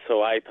recovery,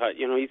 so I thought,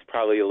 he's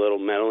probably a little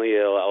mentally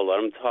ill. I'll let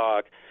him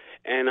talk.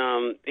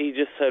 And he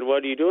just said,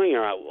 "What are you doing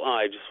here?" Well,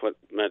 I just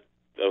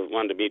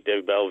wanted to meet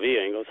David Bellavia.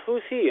 And he goes,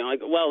 "Who's he?" I'm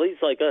like, "Well,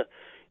 he's like a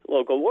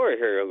local war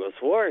hero." He goes,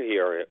 "War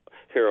hero."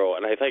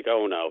 And I think,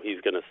 oh no, he's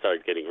going to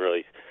start getting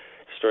really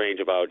strange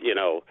about,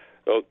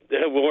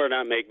 war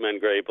not make men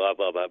great, blah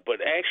blah blah.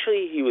 But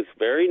actually, he was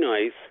very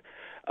nice.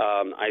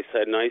 I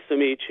said, "Nice to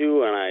meet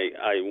you," and I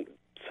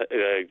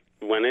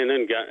went in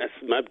and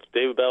met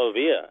David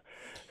Bellavia.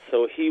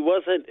 So he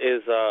wasn't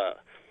as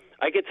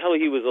I could tell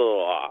he was a little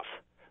off,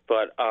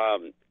 but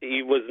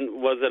he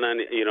wasn't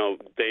any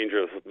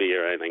dangerous with me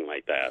or anything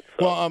like that.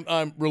 So. Well,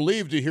 I'm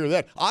relieved to hear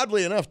that.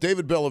 Oddly enough,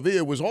 David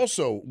Bellavia was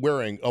also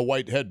wearing a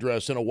white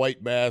headdress and a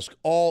white mask,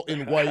 all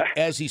in white,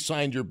 as he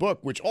signed your book,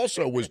 which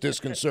also was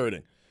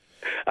disconcerting.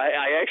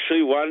 I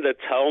actually wanted to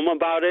tell him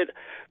about it,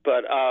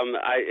 but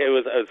it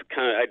was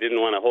kind of, I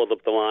didn't want to hold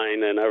up the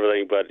line and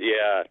everything. But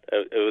yeah,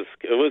 it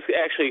was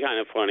actually kind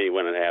of funny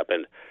when it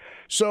happened.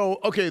 So,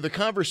 okay, the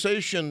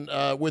conversation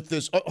with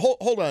this.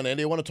 Hold on,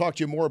 Andy. I want to talk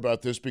to you more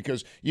about this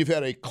because you've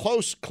had a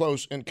close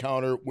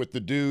encounter with the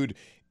dude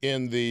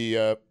in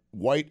the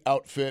white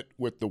outfit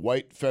with the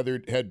white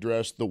feathered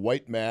headdress, the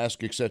white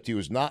mask, except he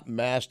was not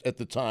masked at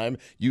the time.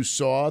 You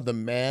saw the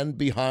man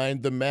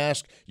behind the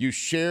mask. You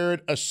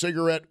shared a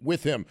cigarette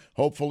with him.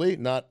 Hopefully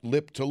not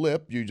lip to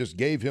lip. You just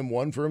gave him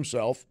one for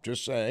himself.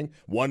 Just saying.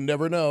 One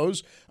never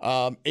knows.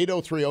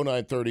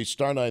 803-0930,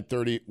 star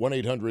 930,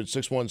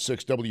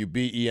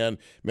 1-800-616-WBEN.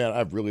 Man,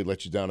 I've really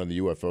let you down on the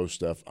UFO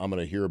stuff. I'm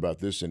going to hear about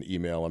this in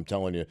email. I'm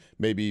telling you,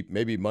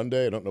 maybe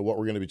Monday. I don't know what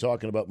we're going to be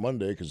talking about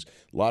Monday because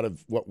a lot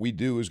of what we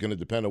do is going to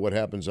depend on what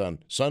happens on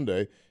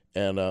Sunday.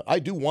 And I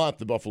do want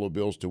the Buffalo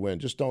Bills to win.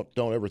 Just don't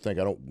ever think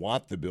I don't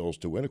want the Bills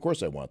to win. Of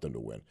course I want them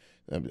to win.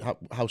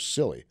 How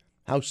silly.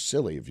 How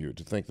silly of you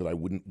to think that I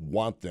wouldn't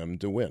want them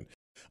to win.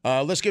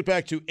 Let's get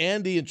back to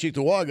Andy in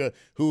Cheektowaga,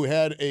 who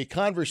had a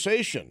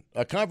conversation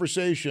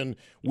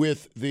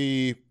with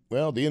the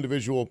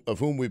individual of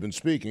whom we've been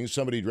speaking,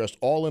 somebody dressed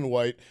all in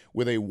white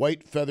with a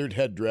white feathered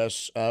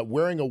headdress,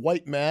 wearing a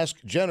white mask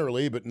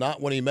generally, but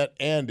not when he met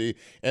Andy.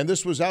 And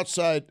this was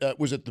outside,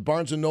 was it the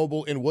Barnes &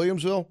 Noble in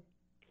Williamsville?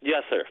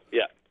 Yes, sir.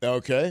 Yeah.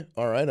 Okay.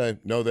 All right. I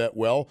know that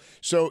well.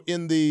 So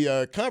in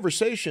the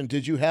conversation,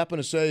 did you happen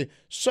to say,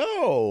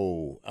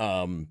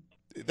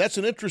 that's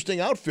an interesting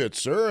outfit,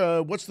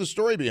 sir. What's the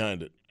story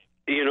behind it?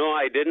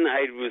 I didn't.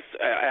 I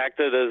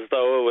acted as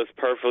though it was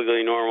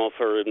perfectly normal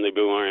for him to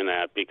be wearing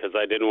that because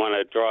I didn't want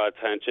to draw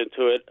attention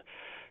to it.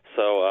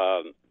 So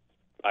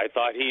I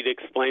thought he'd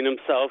explain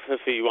himself if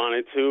he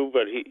wanted to,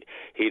 but he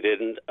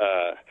didn't.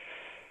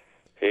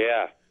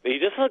 Yeah. He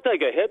just looked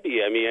like a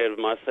hippie. I mean, he had a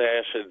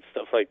mustache and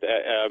stuff like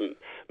that.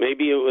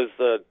 Maybe it was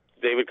the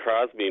David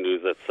Crosby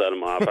news that set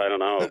him off. I don't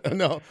know.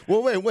 No.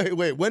 Well,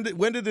 wait. When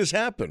did this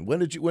happen? When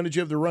did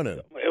you have the run-in?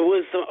 It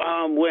was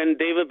when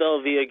David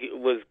Bellavia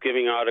was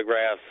giving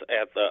autographs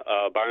at the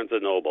Barnes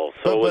 & Noble.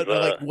 So what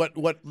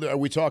are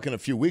we talking? A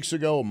few weeks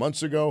ago?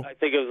 Months ago? I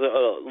think it was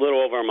a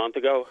little over a month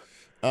ago.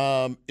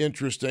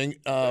 Interesting.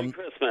 During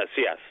Christmas,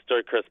 yes.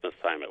 During Christmas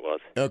time it was.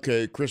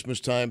 Okay, Christmas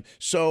time.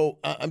 So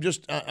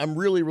I'm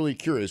really, really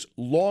curious.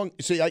 You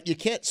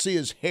can't see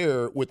his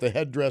hair with the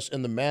headdress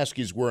and the mask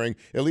he's wearing,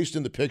 at least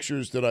in the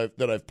pictures that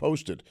I've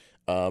posted.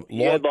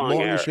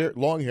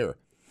 Long hair.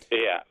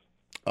 Yeah.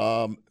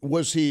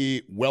 Was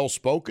he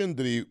well-spoken?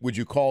 Would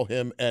you call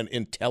him an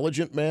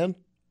intelligent man?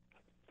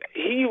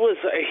 He was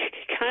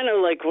kind of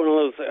like one of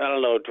those, I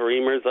don't know,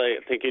 dreamers. I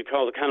think you'd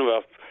call it kind of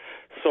a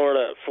sort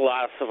of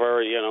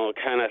philosopher,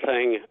 kind of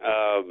thing.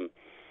 I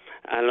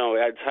don't know.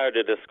 It's hard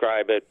to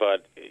describe it,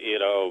 but,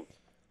 a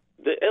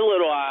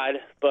little odd,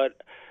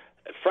 but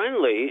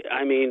friendly.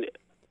 I mean,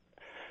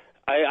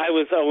 I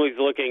was always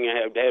looking. I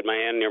had my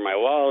hand near my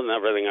wall and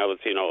everything. I was,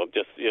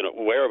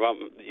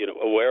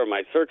 aware of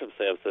my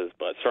circumstances,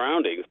 but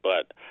surroundings.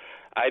 But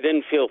I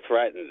didn't feel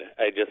threatened.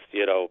 I just,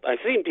 I've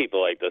seen people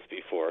like this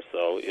before,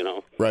 so.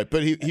 Right,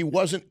 but he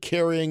wasn't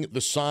carrying the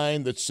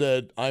sign that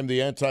said, "I'm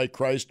the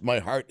Antichrist. My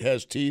heart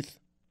has teeth."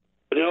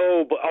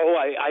 No, but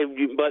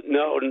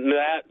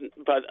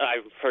but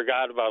I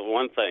forgot about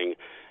one thing.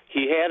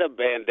 He had a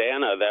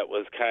bandana that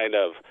was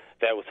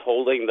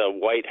holding the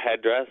white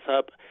headdress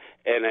up.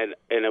 And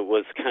it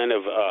was kind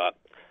of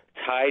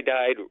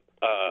tie-dyed,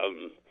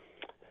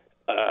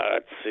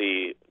 let's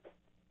see,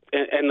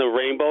 and the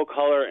rainbow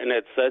color, and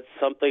it said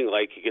something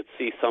like you could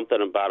see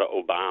something about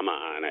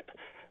Obama on it.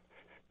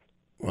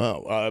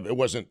 Wow, it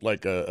wasn't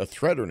like a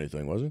thread or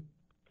anything, was it?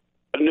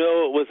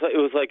 No, it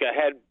was like a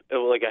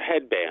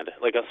headband,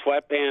 like a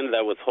sweatband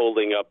that was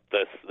holding up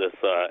this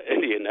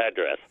Indian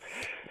headdress,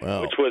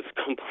 wow. Which was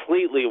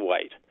completely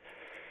white.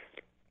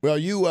 Well,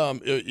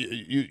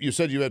 you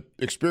said you had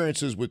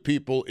experiences with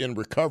people in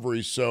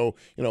recovery, so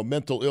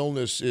mental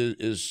illness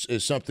is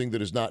something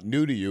that is not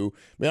new to you.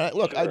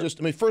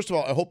 First of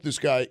all, I hope this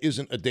guy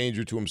isn't a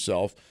danger to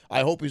himself.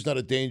 I hope he's not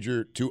a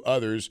danger to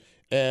others.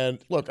 And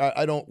look,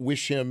 I don't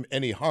wish him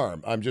any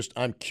harm.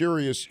 I'm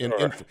curious.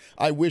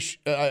 I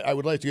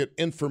would like to get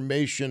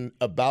information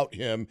about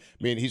him.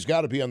 I mean, he's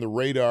got to be on the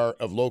radar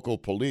of local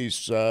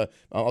police.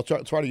 I'll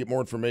try to get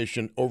more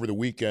information over the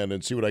weekend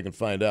and see what I can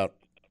find out.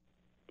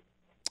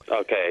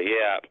 Okay,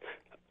 yeah.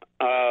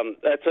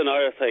 That's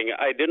another thing.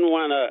 I didn't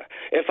want to.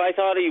 If I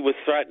thought he was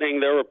threatening,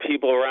 there were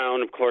people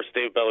around. Of course,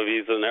 Dave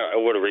Bellavides in there. I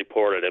would have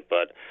reported it,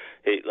 but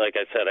like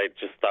I said, I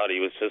just thought he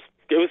was just.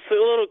 It was a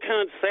little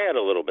kind of sad,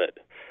 a little bit.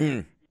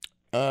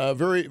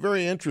 Very,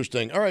 very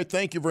interesting. All right,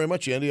 thank you very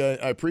much, Andy.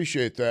 I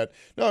appreciate that.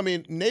 No, I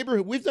mean,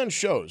 neighborhood. We've done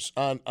shows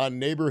on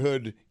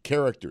neighborhood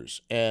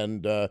characters,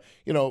 and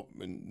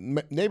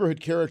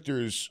neighborhood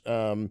characters.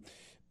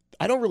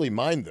 I don't really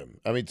mind them.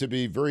 I mean, to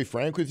be very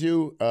frank with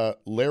you,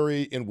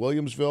 Larry in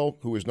Williamsville,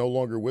 who is no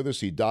longer with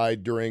us, he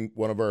died during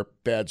one of our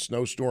bad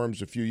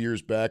snowstorms a few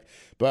years back.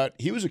 But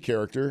he was a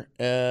character,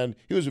 and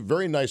he was a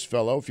very nice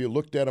fellow. If you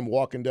looked at him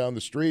walking down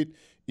the street,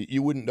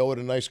 you wouldn't know what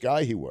a nice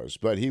guy he was.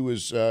 But he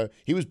was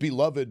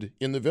beloved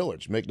in the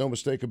village. Make no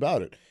mistake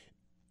about it.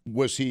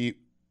 Was he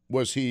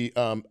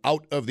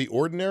out of the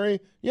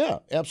ordinary? Yeah,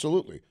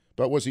 absolutely.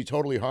 But was he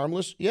totally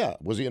harmless? Yeah.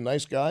 Was he a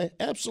nice guy?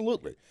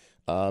 Absolutely.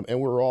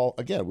 And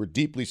we're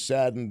deeply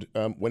saddened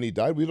when he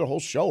died. We did a whole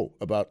show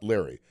about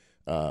Larry.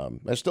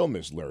 I still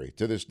miss Larry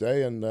to this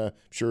day, and I'm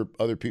sure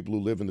other people who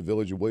live in the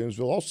village of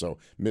Williamsville also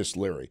miss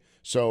Larry.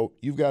 So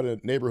you've got a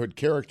neighborhood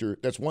character.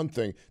 That's one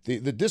thing.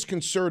 The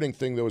disconcerting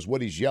thing, though, is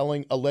what he's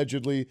yelling,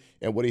 allegedly,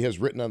 and what he has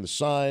written on the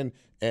sign,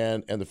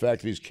 and the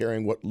fact that he's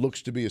carrying what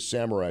looks to be a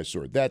samurai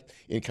sword. That,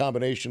 in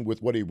combination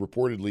with what he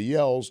reportedly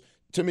yells,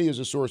 to me is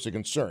a source of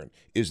concern.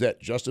 Is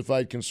that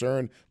justified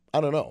concern? I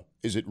don't know.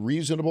 Is it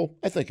reasonable?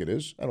 I think it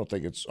is. I don't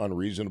think it's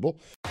unreasonable.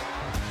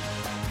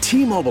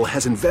 T-Mobile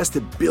has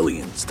invested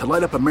billions to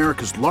light up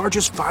America's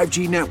largest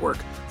 5G network,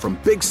 from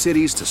big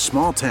cities to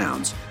small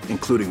towns,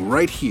 including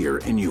right here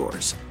in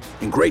yours.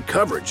 And great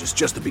coverage is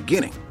just the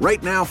beginning.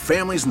 Right now,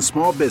 families and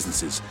small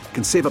businesses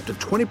can save up to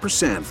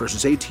 20%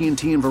 versus AT&T and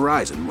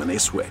Verizon when they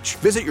switch.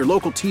 Visit your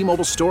local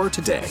T-Mobile store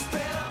today.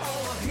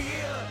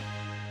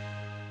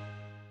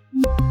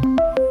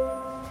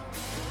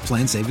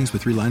 Plan savings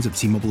with 3 lines of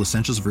T-Mobile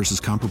Essentials versus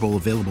comparable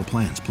available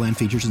plans. Plan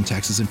features and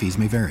taxes and fees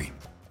may vary.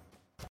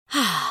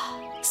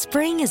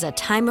 Spring is a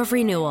time of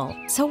renewal,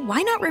 so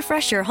why not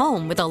refresh your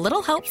home with a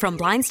little help from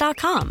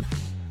Blinds.com?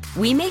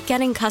 We make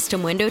getting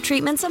custom window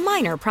treatments a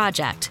minor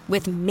project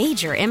with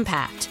major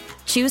impact.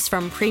 Choose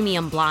from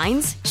premium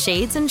blinds,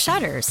 shades, and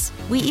shutters.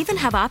 We even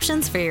have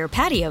options for your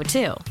patio,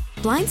 too.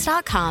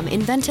 Blinds.com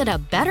invented a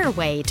better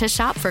way to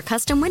shop for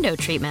custom window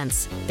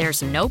treatments.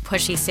 There's no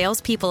pushy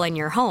salespeople in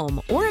your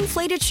home or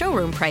inflated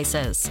showroom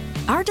prices.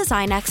 Our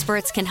design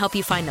experts can help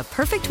you find the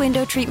perfect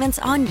window treatments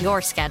on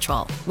your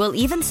schedule. We'll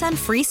even send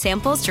free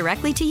samples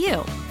directly to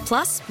you.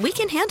 Plus, we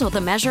can handle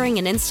the measuring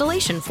and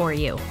installation for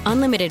you.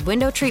 Unlimited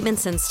window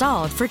treatments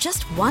installed for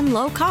just one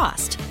low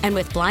cost. And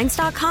with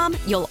Blinds.com,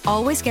 you'll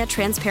always get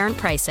transparent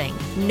pricing.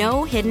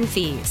 No hidden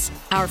fees.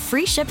 Our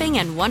free shipping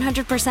and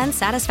 100%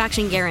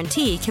 satisfaction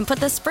guarantee can put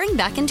the spring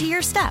back into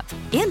your step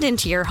and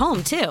into your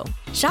home, too.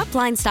 Shop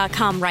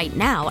Blinds.com right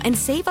now and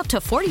save up to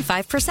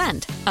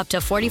 45%. Up to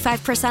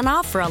 45%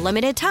 off for a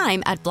limited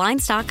time at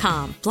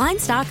Blinds.com.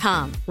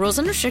 Blinds.com. Rules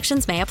and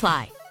restrictions may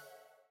apply.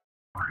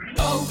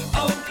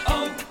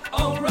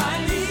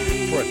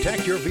 O'Reilly.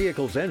 Protect your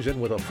vehicle's engine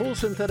with a full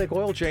synthetic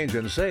oil change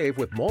and save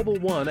with Mobil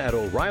 1 at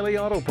O'Reilly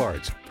Auto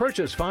Parts.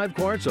 Purchase 5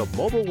 quarts of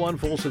Mobil 1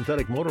 full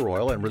synthetic motor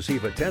oil and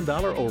receive a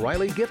 $10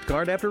 O'Reilly gift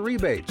card after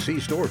rebate. See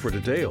store for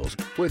details.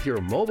 With your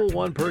Mobil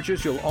 1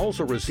 purchase, you'll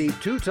also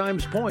receive 2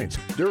 times points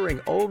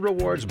during O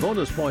Rewards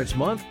Bonus Points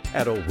Month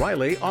at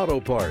O'Reilly Auto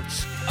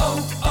Parts.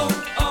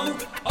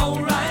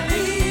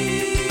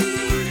 O'Reilly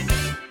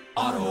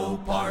Auto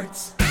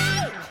Parts.